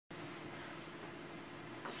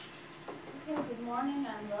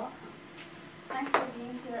Thanks for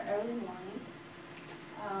being here early morning.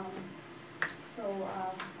 I'm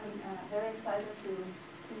very excited to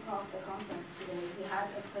kick off the conference today. We had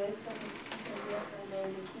a great set of speakers yesterday,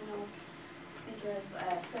 the keynote speakers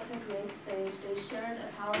set a great stage. They shared a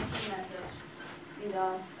powerful message with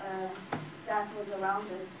us that was around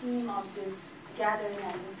the theme of this gathering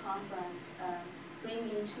and this conference,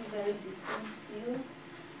 bringing two very distinct fields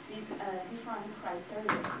with different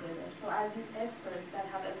criteria together. So as these experts that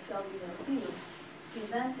have excelled in their field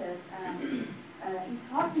presented, it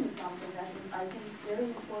taught me something that I think is very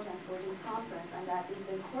important for this conference, and that is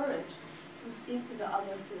the courage to speak to the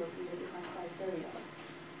other field with a different criteria.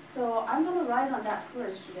 So I'm going to ride on that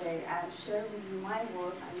courage today and share with you my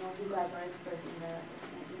work. I know you guys are experts in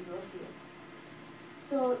your field.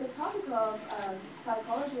 So the topic of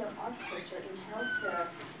psychology and architecture in healthcare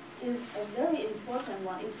is a very important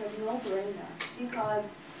one. It's a no-brainer because,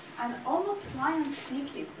 and almost clients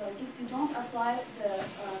seek it, but if you don't apply the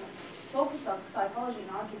focus of psychology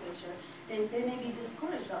and architecture, then they may be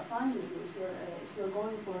discouraged of funding you if you're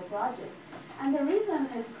going for a project. And the reason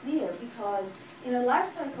is clear because in a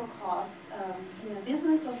life cycle cost, in the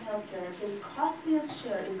business of healthcare, the costliest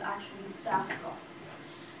share is actually staff cost.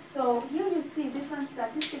 So here you see different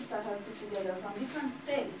statistics that are put together from different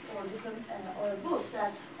states or or a book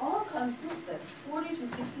that all consisted 40 to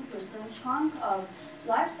 50% chunk of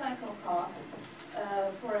life cycle cost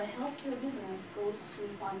for a healthcare business goes to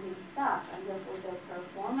funding staff, and therefore their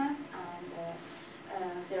performance and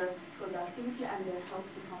their productivity and their health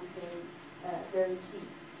becomes very key.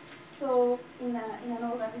 So in an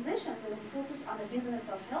organization, when we focus on the business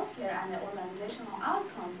of healthcare and the organizational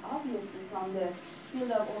outcomes, obviously from the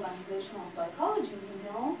field of organizational psychology, we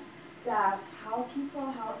know that how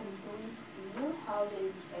employees feel, how they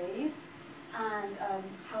behave, and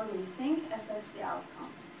how they think affects the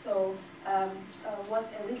outcomes. So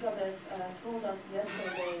what Elizabeth told us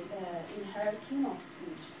yesterday in her keynote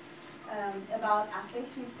speech about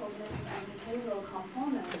affective, cognitive, and behavioral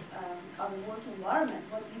components of a work environment,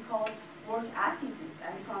 what we call work attitudes,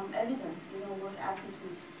 and from evidence, we know work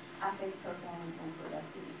attitudes affect performance and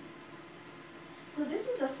productivity. So this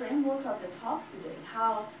is the framework of the talk today,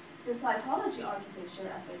 how the psychology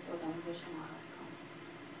architecture affects organizational outcomes.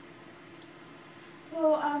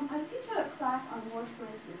 So I teach a class on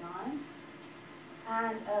workplace design,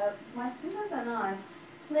 and my students and I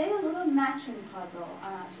play a little matching puzzle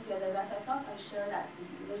together that I thought I'd share that with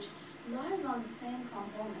you, which lies on the same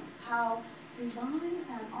components, how design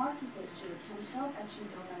and architecture can help achieve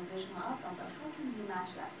organizational outcomes, and how can we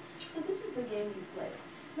match that? So this is the game we play.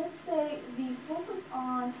 Let's say we focus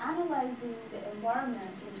on analyzing the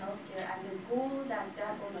environment in healthcare and the goal that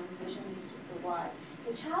that organization needs to provide,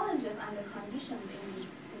 the challenges and the conditions in which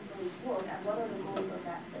employees work, and what are the goals of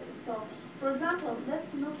that setting. So, for example,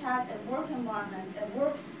 let's look at a work environment, a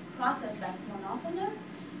work process that's monotonous,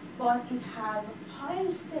 but it has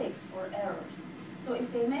higher stakes for errors. So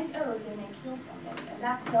if they make errors, they may kill somebody, and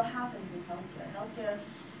that happens in healthcare. Healthcare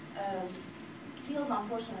kills,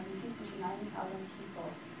 unfortunately, 50 to 90,000 people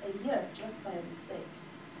a year just by a mistake.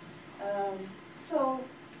 So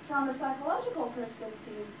from a psychological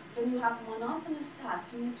perspective, when you have monotonous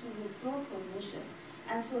tasks, you need to restore cognition.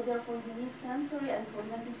 And so therefore you need sensory and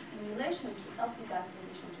cognitive stimulation to help with that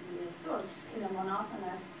cognition to be restored in a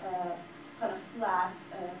monotonous, kind of flat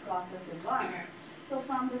process environment. So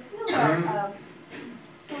from the field of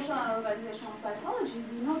social and organizational psychology,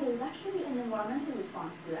 we know there's actually an environmental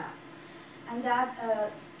response to that. And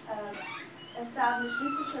that established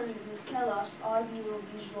literature reviews tell us audio,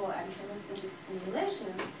 visual, and kinesthetic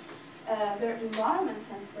stimulations, where environment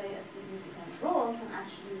can play a significant role, can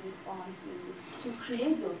actually respond to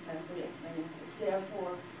create those sensory experiences,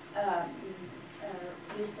 therefore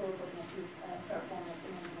restore cognitive performance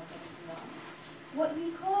in a monotonous environment. What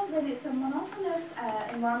we call, when it's a monotonous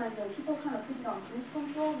environment where people kind of put it on cruise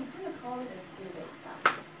control, we kind of call it a skill-based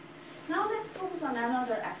task. Now let's focus on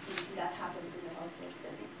another activity that happens in the healthcare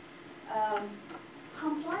setting.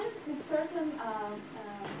 Compliance with certain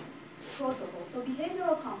protocols, so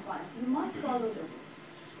behavioral compliance, you must follow the rules.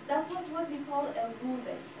 That's what we call a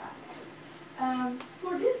rule-based task.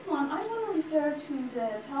 For this one, I want to refer to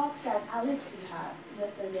the talk that Alexi had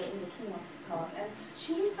yesterday in the keynote talk, and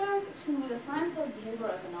she referred to the science of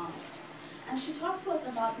behavioral economics, and she talked to us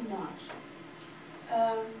about nudge.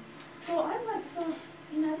 So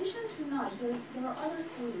in addition to nudge, there are other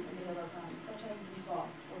theories in behavioral economics, such as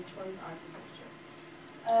defaults or choice architecture.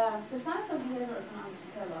 The science of behavioral economics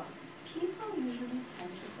tells us people usually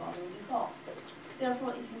tend to follow defaults.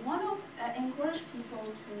 Therefore, if you want to encourage people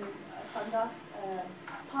to conduct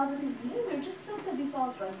positive behavior, just set the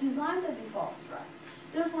defaults right, design the defaults right.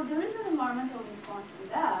 Therefore, there is an environmental response to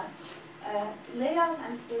that. Layout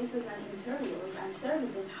and spaces and interiors and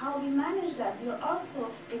services, how we manage that, we are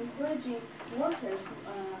also encouraging workers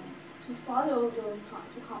to follow those,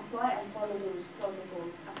 to comply and follow those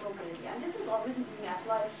protocols appropriately. And this is already being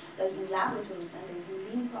applied like in laboratories. When they do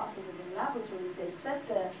lean processes in laboratories, they set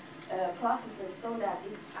the processes so that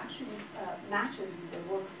it actually matches with the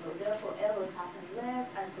workflow. Therefore, errors happen less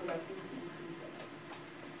and productivity increases.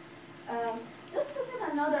 Let's look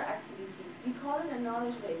at another activity. We call it a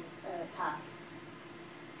knowledge-based task.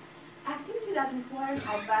 Activity that requires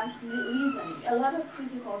advanced reasoning, a lot of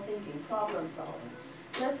critical thinking, problem solving.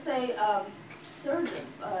 Let's say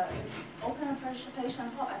surgeons open a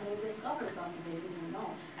patient hole and they discover something they didn't know,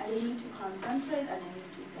 and they need to concentrate and they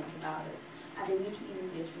need to think about it, and they need to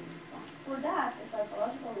immediately respond. For that, a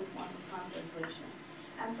psychological response is concentration.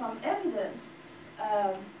 And from evidence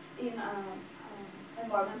in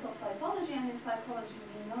environmental psychology and in psychology,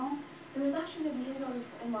 we know there is actually a behavioral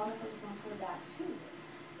environmental response for that too,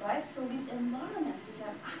 right? So with environment, we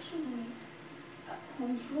can actually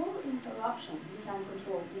control interruptions. We can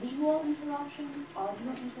control visual interruptions,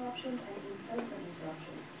 audio interruptions, and in-person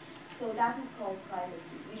interruptions. So that is called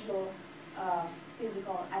privacy, visual,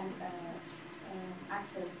 physical, and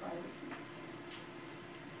access privacy.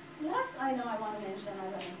 Last item I want to mention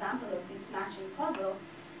as an example of this matching puzzle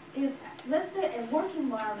is, let's say, a work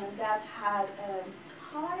environment that has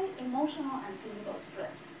high emotional and physical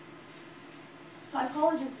stress.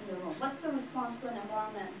 Psychologists in the room, what's the response to an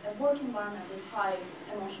environment, a work environment with high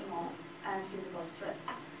emotional and physical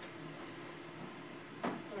stress?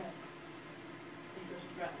 Correct.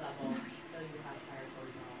 Increased threat level, so you have higher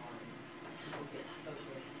cortisol, people get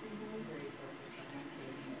focused, very focused on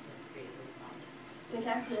create those problems. They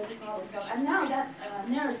can create the problem. So, and now that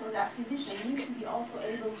nurse or that physician needs to be also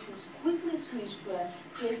able to quickly switch to a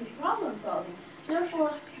creative problem solving.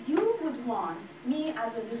 Therefore, you would want me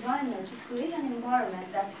as a designer to create an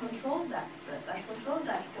environment that controls that stress, that controls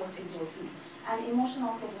that cortisol peak, and emotional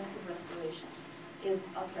cognitive restoration is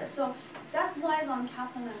occurred. So that lies on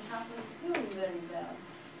Kaplan and Kaplan's theory very well,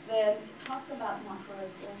 where it talks about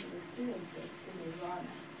macro-restorative experiences in the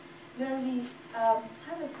environment, where we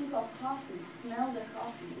have a sip of coffee, smell the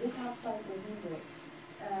coffee, look outside the window,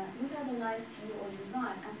 look at a nice view or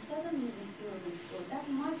design, and suddenly we feel restored. That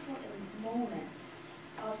micro moment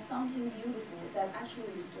of something beautiful that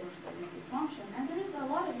actually restores cognitive function. And there is a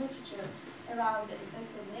lot of literature around the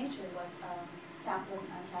effective nature, what Kaplan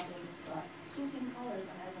and Kaplan described, soothing colors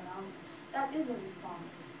and ergonomics. That is a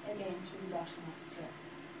response, again, to reduction of stress.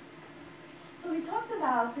 So we talked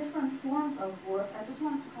about different forms of work. I just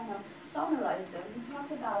wanted to kind of summarize them. We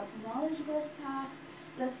talked about knowledge-based tasks,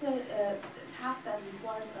 let's say a task that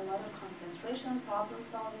requires a lot of concentration, problem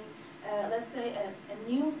solving. Let's say a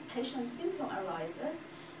new patient symptom arises,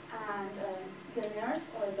 and the nurse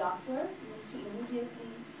or a doctor needs to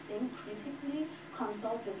immediately think critically,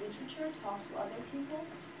 consult the literature, talk to other people.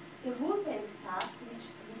 The rule-based task, which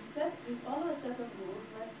we follow a set of rules.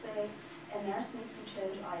 Let's say a nurse needs to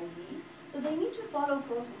change IV, so they need to follow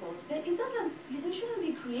protocols. They shouldn't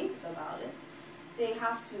be creative about it. They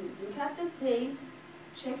have to look at the date,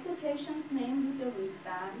 check the patient's name with the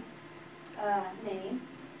wristband name,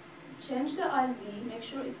 change the IV, make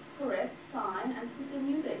sure it's correct, sign, and put the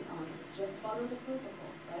new date on it. Just follow the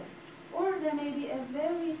protocol, right? Or there may be a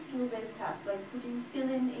very skill-based task, like filling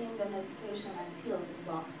in the medication and pills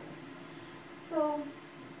in boxes. So,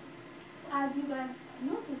 as you guys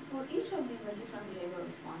notice, for each of these are different behavioral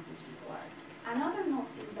responses required. Another note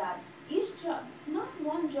is that each job, not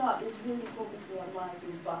one job is really focusing on one of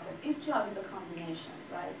these buckets. Each job is a combination,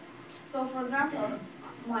 right? So for example,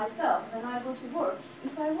 myself, when I go to work,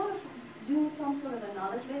 if I want to do some sort of a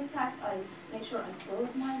knowledge-based task, I make sure I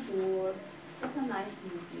close my door, set a nice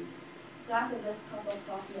music, grab the best cup of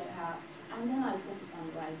coffee I have, and then I focus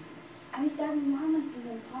on writing. And if that environment is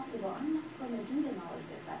impossible, I'm not going to do the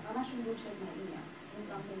knowledge-based task. I'm actually going to check my emails, do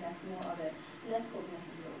something that's more of a less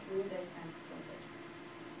cognitive load, rule-based and skill-based.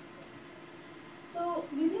 So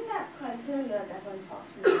within that criteria that I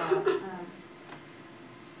talked to you about,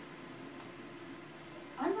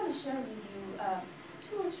 I'm going to share with you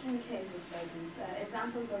 2 or 3 case studies,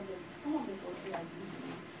 examples of some of the work we are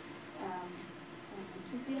doing,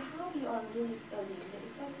 to see how we are really studying the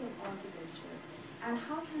effective architecture and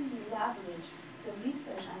how can we leverage the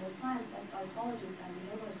research and the science that psychologists and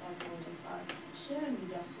behavioral psychologists are sharing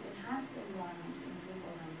with us to enhance the environment to improve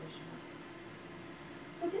organization.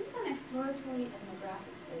 So this is an exploratory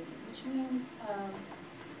ethnographic study, which means, I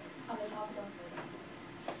will talk about it.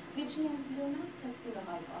 which means we are not testing a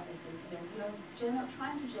hypothesis here. We are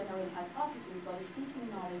trying to generate hypotheses by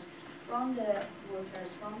seeking knowledge from the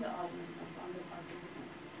workers, from the audience, and from the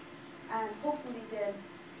participants. And hopefully the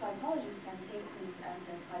psychologists can take these and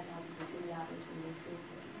test hypotheses in laboratory field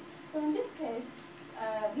setting. So in this case,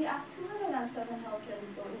 we asked 207 healthcare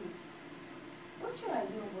employees, what's your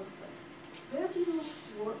ideal workplace? Where do you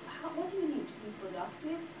work? What do you need to be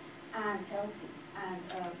productive and healthy and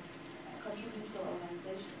contribute to your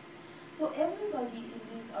organization? So everybody in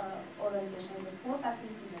this organization, it was 4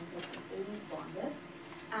 facilities in Texas, they responded.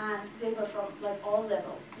 And they were from like all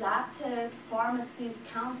levels, lab tech, pharmacist,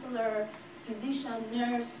 counselor, physician,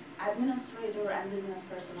 nurse, administrator, and business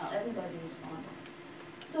personnel. Everybody responded.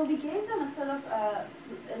 So we gave them a set of a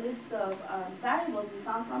list of variables we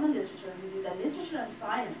found from the literature review. The literature and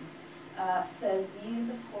science says these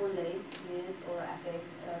correlate with or affect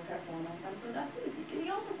performance and productivity. We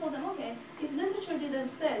also told them, okay, if literature didn't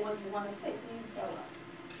say what you want to say, please tell us.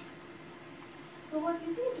 So what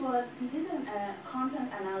we did was, we did a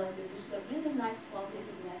content analysis, which is a really nice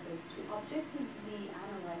qualitative method to objectively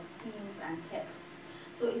analyze themes and text.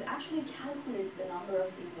 So it actually calculates the number of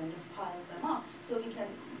things and just piles them up, so we can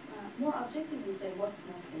more objectively say what's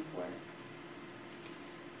most important.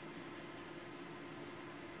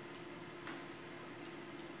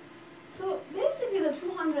 So basically the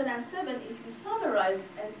 207, if you summarize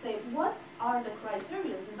and say what are the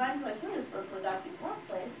criteria, design criteria for a productive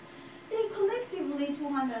workplace, they collectively,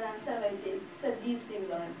 207, they said these things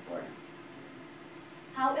are important.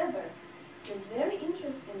 However, the very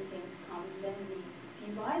interesting things comes when we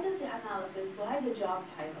divided the analysis by the job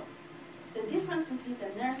title. The difference between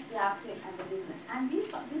the nurse, lab tech, and the business. And we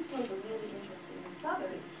thought this was a really interesting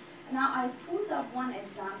discovery. Now I pulled up one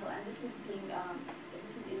example, and this is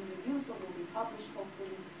in review, so it will be published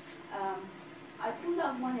hopefully. I pulled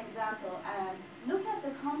up one example, and look at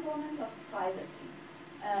the component of privacy.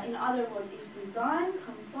 In other words, if design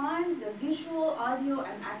confines the visual, audio,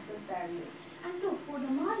 and access barriers. And look, for the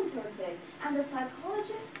monitor tech and the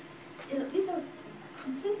psychologists, these are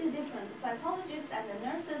completely different. The psychologists and the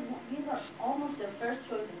nurses, these are almost their first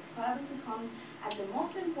choices. Privacy comes at the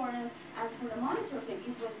most important, and for the monitor tech,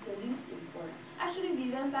 it was the least important. Actually,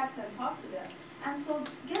 we went back and talked to them. And so,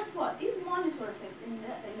 guess what? These monitor techs in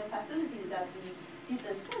the facility that we did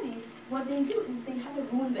the study, what they do is they have a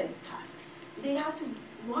rule-based task. They have to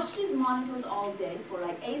watch these monitors all day for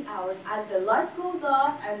like 8 hours. As the light goes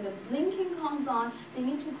off and the blinking comes on, they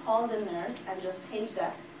need to call the nurse and just page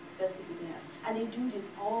that specific nurse. And they do this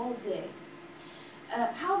all day.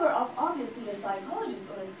 However, obviously the psychologist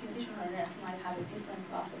or the physician or nurse might have a different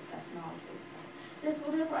process that's knowledge-based.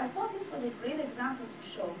 Therefore, I thought this was a great example to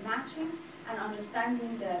show matching and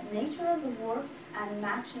understanding the nature of the work and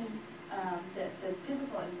matching the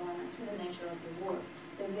physical environment to the nature of the work,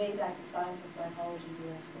 the way that the science of psychology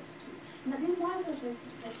directs us to. Now, these monitor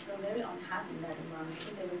techs were very unhappy in that environment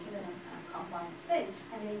because they were given a confined space,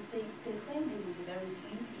 and they claimed they would be very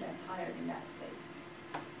sleepy and tired in that space.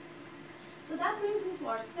 So that brings me to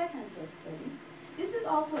our second case study. This is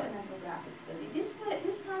also an ethnographic study. This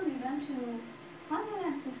time we went to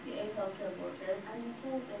 168 healthcare workers, and we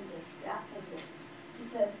told them this, we asked them this. We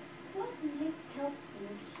said, what helps you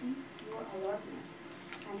keep your alertness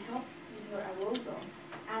and help with your arousal?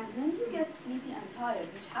 And when you get sleepy and tired,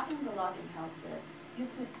 which happens a lot in healthcare, you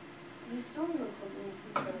could restore your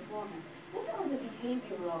cognitive performance. What are the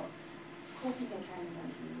behavioral coping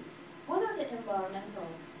mechanisms you use? What are the environmental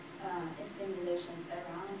stimulations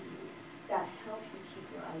around you that help you keep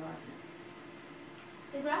your alertness?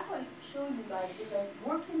 The graph I show you guys is a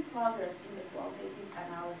work in progress in the qualitative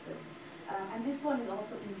analysis. And this one is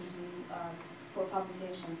also in review for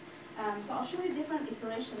publication. So I'll show you different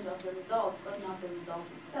iterations of the results, but not the results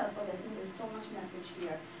itself, but I think there's so much message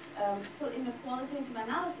here. So in the qualitative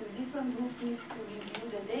analysis, different groups need to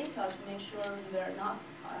review the data to make sure we're not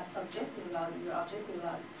subjective about it, we're objective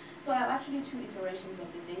about it. So I have actually 2 iterations of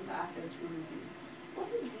the data after 2 reviews. What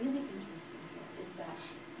is really interesting here is that,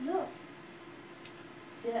 look,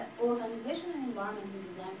 the organization and environment we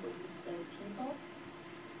designed for these people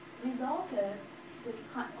resulted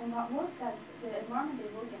the environment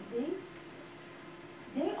they work in,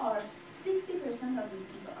 they are 60% of these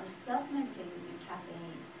people are self-medicating with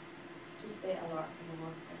caffeine to stay alert in the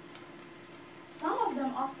workplace. Some of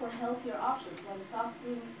them opt for healthier options like soft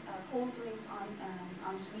drinks, cold drinks,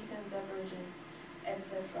 unsweetened beverages,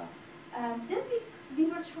 etc. Then we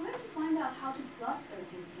were trying to find out how to cluster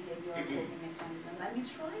these behavioral coping mechanisms, and we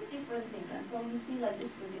tried different things, and so you see like this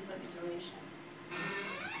is a different iteration.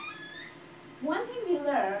 One thing we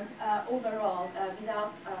learned overall,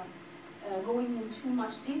 without going into too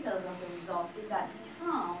much details of the result, is that we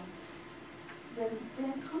found when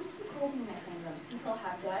it comes to coping mechanisms, people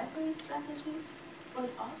have dietary strategies, but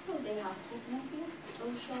also they have cognitive,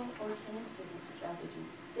 social, or kinesthetic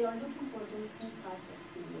strategies. They are looking for these types of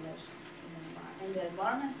stimulations in the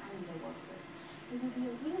environment and in the workplace. It would be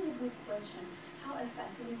a really good question how a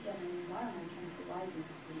facility and an environment can provide these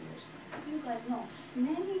stimulations. As you guys know,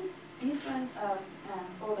 many different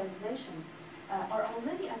organizations are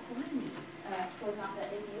already applying these. For example, the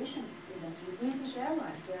aviation industry, British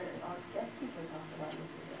Airlines, where our guest speaker talked about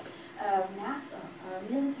yesterday, NASA,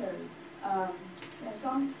 military,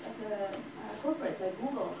 some corporate like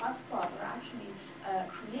Google, HubSpot are actually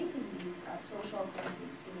creating these social cognitive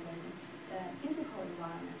stimulating physical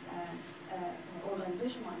environments and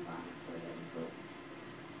organizational environments for their employees.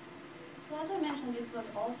 So as I mentioned, this was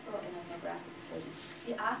also an ethnographic study.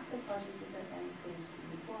 We asked the participants and employees to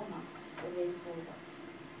inform us the way forward.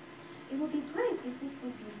 It would be great if this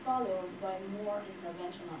would be followed by more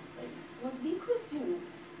interventional studies. What we could do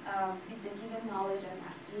with the given knowledge and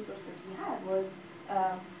resources we had was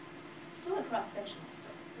do a cross-sectional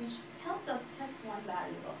study, which helped us test one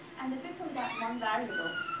variable and the effect of that one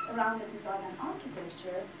variable around the design and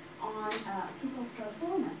architecture on people's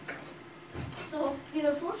performance. So we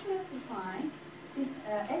were fortunate to find this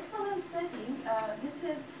excellent setting. This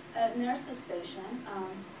is a nurse's station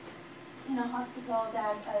in a hospital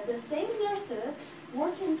that the same nurses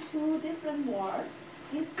work in two different wards.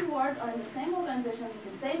 These two wards are in the same organization with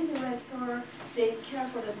the same director. They care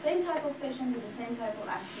for the same type of patient with the same type of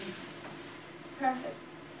activity. Perfect.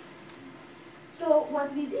 So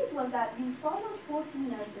what we did was that we followed 14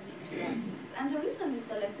 nurses into activities. And the reason we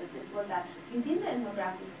selected this was that within the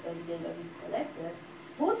ethnographic study data we collected,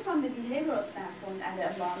 both from the behavioral standpoint and the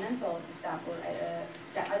environmental standpoint,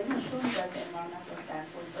 that I didn't show you guys the environmental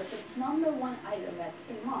standpoint, but the number one item that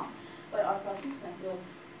came up by our participants was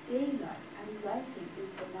daylight. And lighting is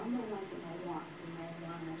the number one thing I want in my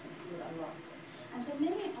environment to feel alive. And so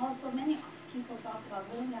many people talk about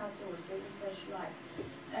going outdoors, getting fresh light.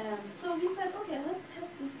 So we said, okay, let's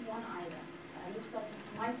test this one item. Looks like this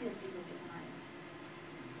might be a significant item.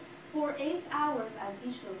 For 8 hours at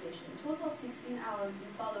each location, total 16 hours, we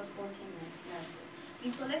followed 14 nurses. We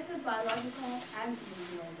collected biological and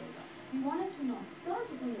behavioral data. We wanted to know, does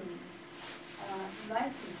really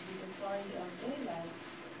lighting with the quality of daylight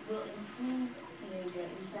will improve behavior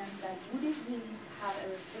in the sense that would it really have a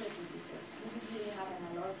restorative effect? Would it really have an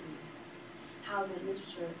alerting effect? How the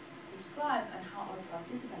literature describes and how our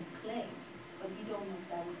participants claim, but we don't know if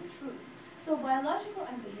that would be true. So biological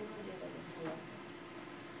and behavioral data is collected.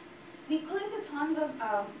 We collected tons of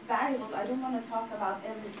variables. I don't want to talk about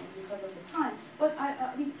everything because of the time, but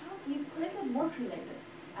we collected work-related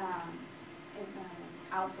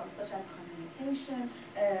outcomes such as communication,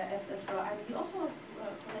 etc. And we also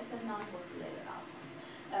collected non-work-related outcomes.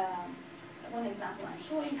 One example I'm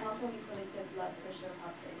showing, and also we collected blood pressure,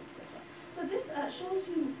 heart rate, etc. So this shows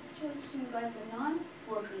you guys the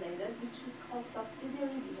non-work-related, which is called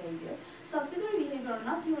subsidiary behavior. Subsidiary behavior are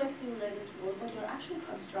not directly related to work, but they're actually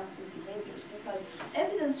constructive behaviors because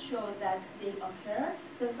evidence shows that they occur.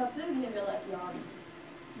 So subsidiary behavior like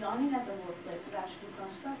yawning at the workplace is actually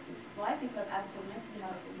constructive. Why? Because as we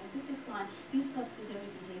have a cognitive decline, this subsidiary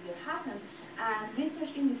behavior happens, and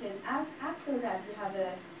research indicates after that we have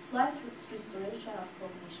a slight restoration of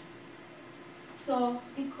cognition. So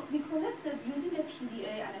we collected using a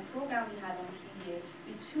PDA and a program we had on PDA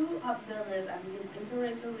with 2 observers, and we did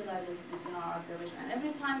inter-rater reliability between our observation. And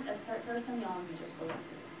every time a person yawned, we just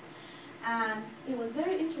collected it. And it was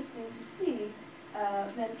very interesting to see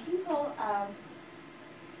when people,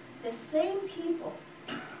 the same people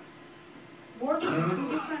working in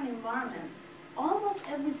different environments, almost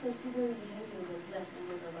every subsidiary behavior was less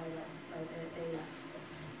measured by the data.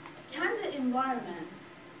 Can the environment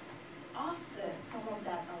offset some of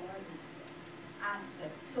that awareness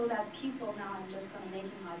aspect so that people, now I'm just kind of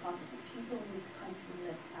making a hypothesis, people would consume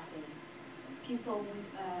less caffeine, people would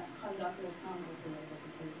conduct less non-work-related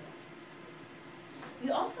behavior.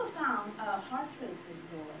 We also found heart rate was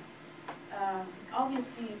lower.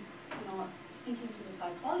 Obviously, speaking to the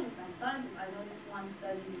psychologists and scientists, I know this one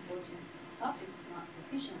study with 14 subjects is not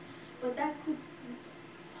sufficient, but that could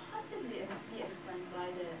possibly be explained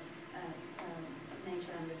by the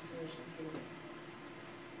nature and restoration theory.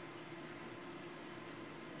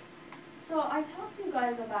 So I talked to you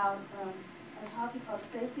guys about a topic of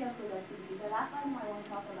safety and productivity. The last item I want to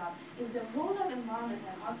talk about is the role of environment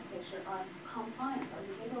and architecture on compliance, on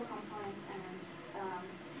behavioral compliance and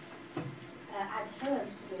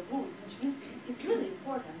adherence to the rules, which it's really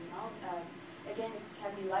important, again, it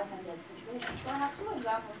can be life and death situation. So I have two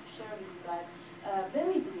examples to share with you guys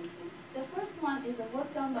very briefly. The first one is a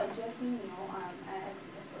work done by Jeffrey Neal,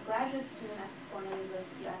 a graduate student at Cornell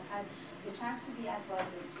University I've had the chance to be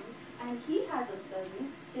advisor to. And he has a study,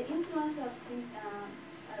 the influence of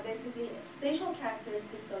basically spatial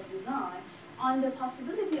characteristics of design on the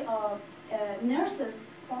possibility of nurses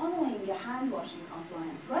following a hand washing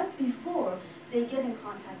compliance right before they get in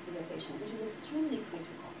contact with the patient, which is extremely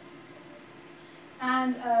critical.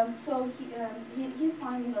 And so his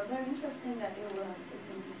findings are very interesting that it's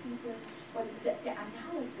in his thesis, but the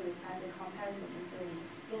analysis and the comparison is very,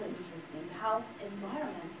 very interesting. How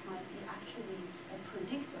environment might be actually a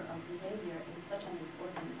predictor of behavior in such an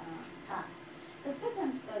important task. The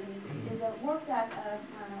second study is a work that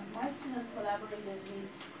my students collaborated with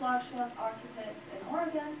Clark Schwartz Architects in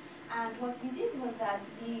Oregon, and what we did was that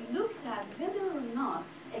we looked at whether or not,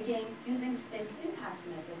 again, using space syntax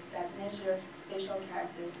methods that measure spatial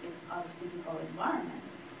characteristics of a physical environment,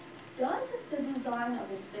 does the design of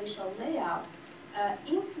a spatial layout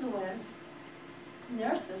influence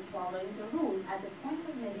nurses following the rules at the point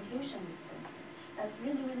of medication dispensing? That's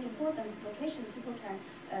really, really important. Location, people can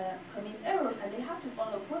commit errors, and they have to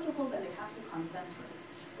follow protocols, and they have to concentrate,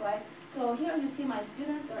 right? So here you see my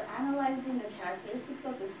students are analyzing the characteristics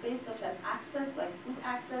of the space, such as access, like foot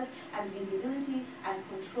access, and visibility, and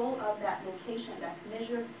control of that location that's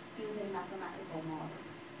measured using mathematical models.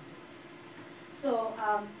 So,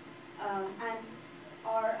 and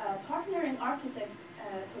our partnering architect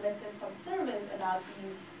collected some surveys about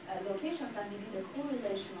these locations, and we did a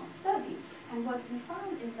correlational study. And what we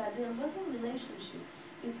found is that there was a relationship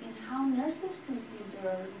between how nurses perceive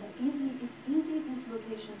it's easy this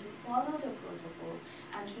location to follow the protocol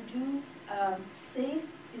and to do safe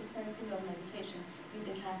dispensing of medication with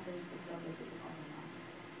the characteristics of the physical environment.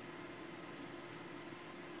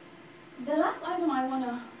 The last item I want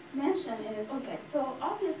to mention is, okay, so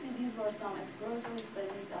obviously these were some exploratory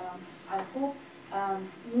studies. I hope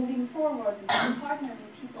moving forward we can partner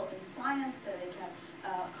with people in science that they can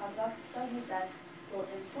conduct studies that will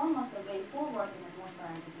inform us the way forward in a more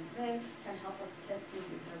scientific way, can help us test these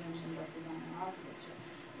interventions of design and architecture.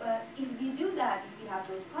 But if we do that, if we have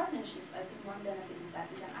those partnerships, I think one benefit is that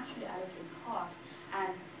we can actually allocate costs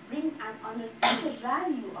and bring and understand the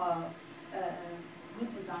value of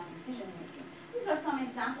good design decision making. These are some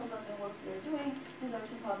examples of the work we're doing. These are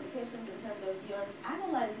two publications in terms of we are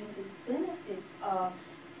analyzing the benefits of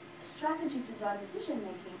strategic design decision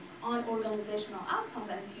making on organizational outcomes,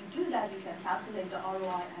 and if you do that, you can calculate the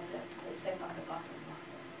ROI and the effect on the bottom line.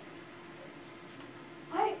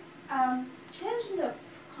 I changed the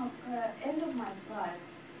end of my slides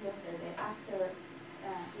yesterday after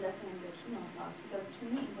listening to the keynote class, because to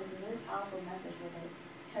me it was a very powerful message what I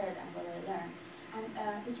heard and what I learned. And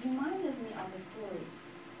it reminded me of a story.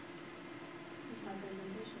 With my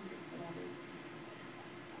presentation,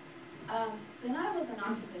 when I was an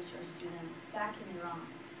architecture student back in Iran,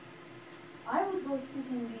 I would go sit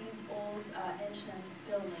in these old ancient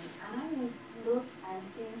buildings, and I would look and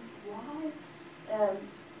think, why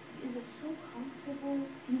it was so comfortable,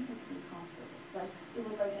 physically comfortable. Like it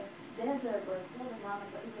was like a desert or a cold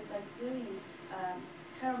environment, but it was like very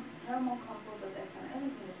thermal comfort was excellent,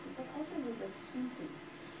 everything was good, but also it was like soothing.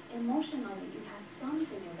 Emotionally, it has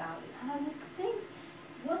something about it, and I would think,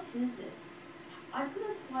 what is it? I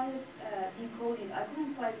couldn't quite decode it. I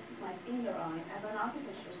couldn't quite put my finger on it as an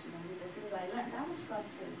architecture student with the things I learned. That was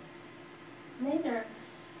frustrating. Later,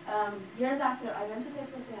 years after, I went to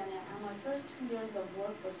Texas A&M, and my first 2 years of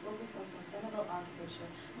work was focused on sustainable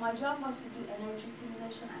architecture. My job was to do energy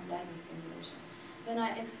simulation and lighting simulation. When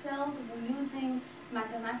I excelled using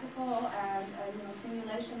mathematical and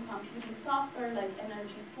simulation computing software like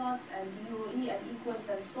Energy Plus and DOE and Equus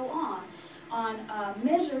and so on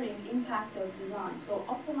measuring impact of design, so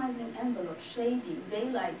optimizing envelope, shading,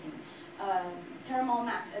 daylighting, thermal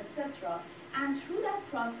mass, etc. And through that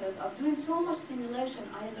process of doing so much simulation,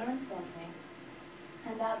 I learned something.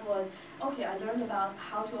 And that was, okay, I learned about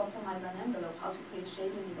how to optimize an envelope, how to create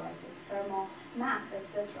shading devices, thermal mass,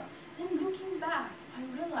 etc. Then looking back, I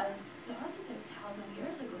realized the architect 1,000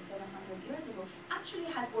 years ago, 700 years ago, actually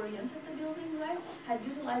had oriented the building right, had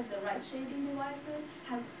utilized the right shading devices,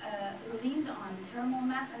 has leaned on thermal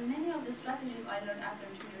mass, and many of the strategies I learned after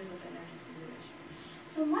 2 years of energy simulation.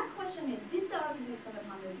 So my question is, did the architect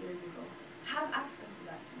 700 years ago have access to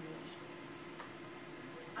that simulation?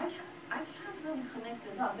 I can't really connect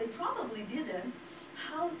the dots. They probably didn't.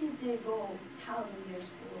 How did they go 1,000 years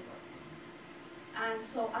forward? And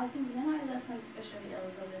so I think when I listened, especially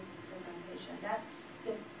Elizabeth's presentation, that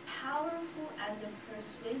the powerful and the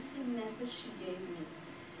persuasive message she gave me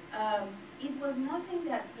it was nothing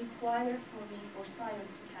that required for me for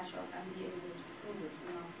science to catch up and be able to prove it,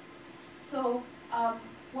 you know. So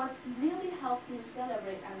what really helped me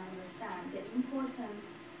celebrate and understand the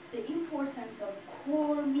importance of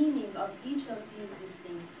core meaning of each of these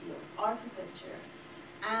distinct fields, architecture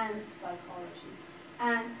and psychology.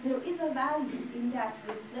 And there is a value in that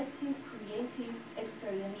reflective, creative,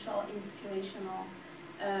 experiential, inspirational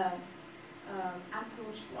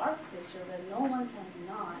approach to architecture that no one can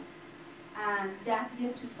deny. And that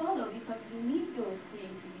yet to follow, because we need those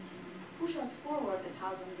creativity to push us forward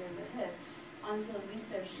 1,000 years ahead until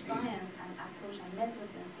research, science, and approach and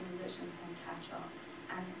methods and simulations can catch up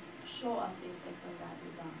and show us the effect of that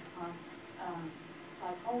design on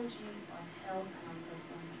psychology, on health, and on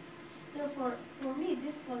performance. Therefore, for me,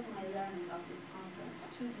 this was my learning of this conference,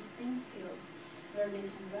 two distinct fields where they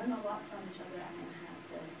can learn a lot from each other and enhance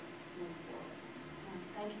their move forward.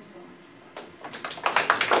 Thank you so much.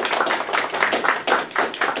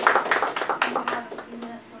 We have a few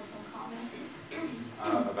minutes for some comments.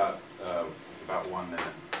 About 1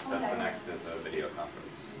 minute. That's Okay. the next is a video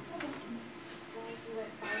conference. So you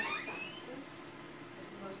went by the fastest. Was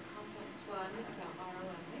the most complex one about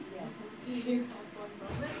ROI. Yes. Do you have one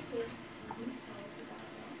moment to just tell us about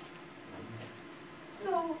that?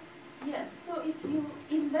 So, yes, so if you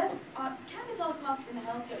invest, capital cost in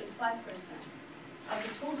healthcare is 5% of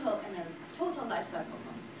the total life cycle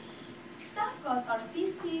cost. Staff costs are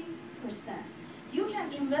 50%. You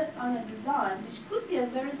can invest on a design, which could be a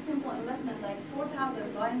very simple investment, like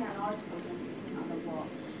 4,000 buying an artwork and putting it on the wall.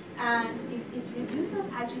 And if it reduces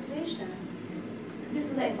agitation, this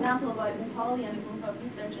is an example by Upali and a group of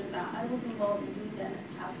researchers that I was involved in doing the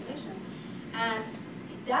calculation. And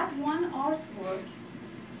that one artwork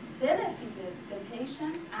benefited the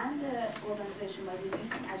patients and the organization by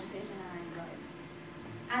reducing agitation and anxiety.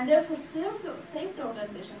 And therefore saved the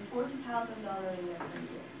organization $40,000 a year per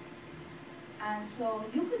year. And so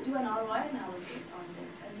you could do an ROI analysis on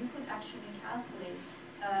this, and you could actually calculate,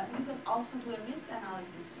 you could also do a risk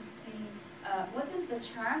analysis to see what is the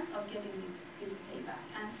chance of getting this payback.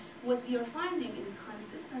 And what we are finding is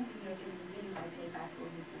consistently we are getting really high payback for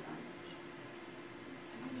the design decision.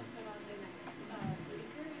 I'm going to put on the next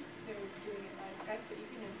speaker. They're doing it by Skype, but you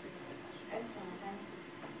can answer the question. Excellent, thank you.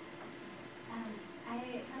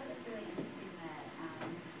 I thought it was really interesting that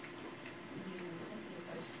you took the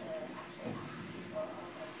approach to actually ask people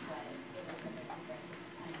like what it was that they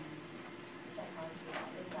different psychology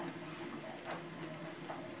is done sometimes that every kind of much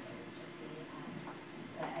better than it should be.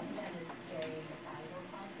 But I think that is very valuable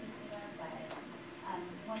quality to them. But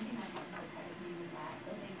one thing that kind of surprised me was that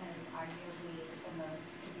the thing that is arguably the most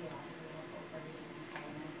physiologically helpful for reducing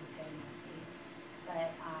tiredness is getting more sleep.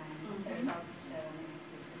 But the results show only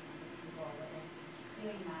 3% of people with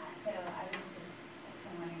doing that. So I was just kind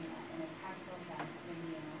of wondering in a practical sense, when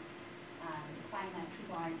you find that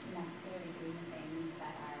people aren't necessarily doing things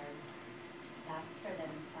that are best for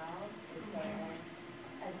themselves, is there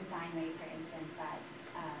a design way, for instance, that,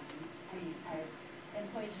 are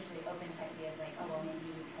employees usually open to ideas like, oh, well, maybe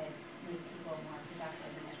we could make people more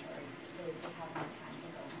productive and or they have more time to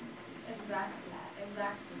go home and sleep. Exactly,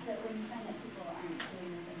 exactly. So when you find that people aren't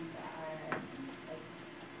doing the things that are like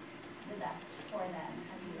the best for them,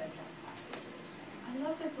 how do you address that situation? I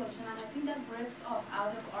love the question, and I think that breaks off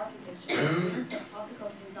out of architecture. It is the topic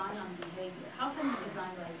of design on behavior. How can you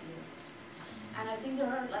design right behaviors? And I think there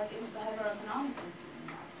are, like in behavioral economics is doing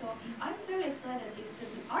that. So I'm very excited if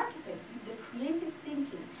the architects, with the creative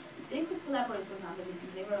thinking, if they could collaborate, for example, with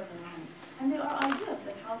behavioral economics, and there are ideas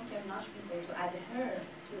that how we can nudge people to adhere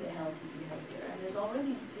to the healthy behavior. And there's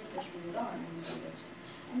already research being done in these directions.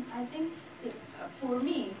 And I think that for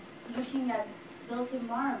me, looking at built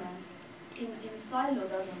environment in silo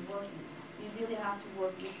doesn't work anymore. We really have to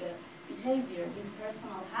work with the behavior, with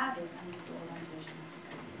personal habits, and with the organization at the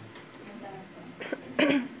same time. Does that make sense?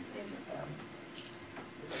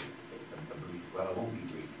 Well, I won't be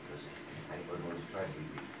brief because I always try to be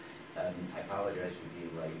brief. I apologize for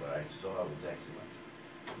being late. What I saw was excellent.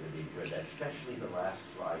 Really enjoyed that, especially the last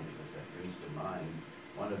slide, because that brings to mind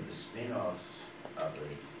one of the spin-offs of the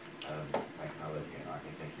psychology and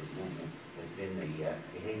architecture movement has been the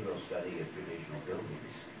behavioral study of traditional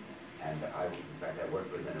buildings. And in fact, I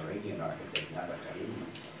worked with an Iranian architect, Nabakari,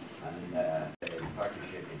 on a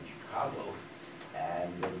partnership in Chicago, and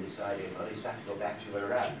they decided, well, they started to go back to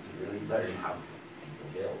Iran to really learn how people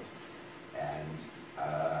build. And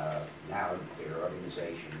now there are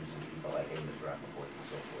organizations and people like Amos Rappaport and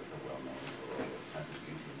so forth are well known for all the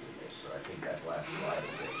contributions to this. So I think that last slide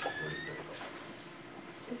is very critical.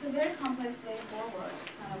 It's a very complex way forward,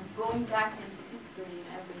 kind of going back into this history in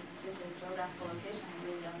every different geographical location and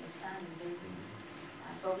really understand and really,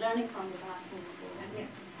 but learning from the past can be cool. And yet,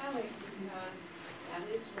 probably because that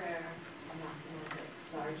is where mathematics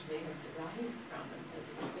largely have derived from, and so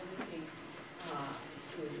the ability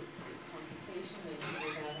to computation and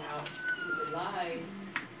figure that out to rely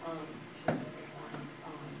on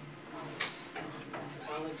knowledge and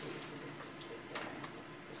methodologies that existed there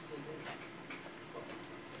preceded book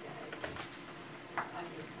today. I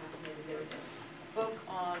think it's fascinating. There was a book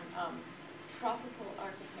on tropical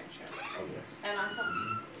architecture. Oh, yes. And I thought,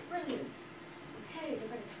 brilliant. Okay,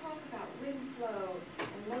 they're going to talk about wind flow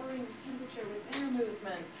and lowering the temperature with air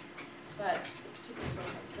movement. But the particular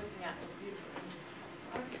book I was looking at was beautiful images of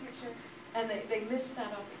tropical architecture. And they missed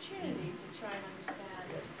that opportunity to try and understand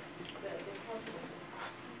the cultures of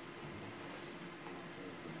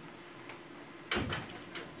and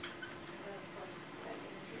then, of course, that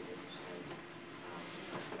imagery that you showed,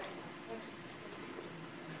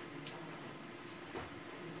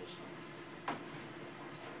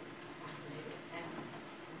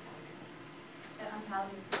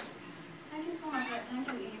 Thank you so much. Thank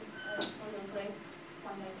you, Eve.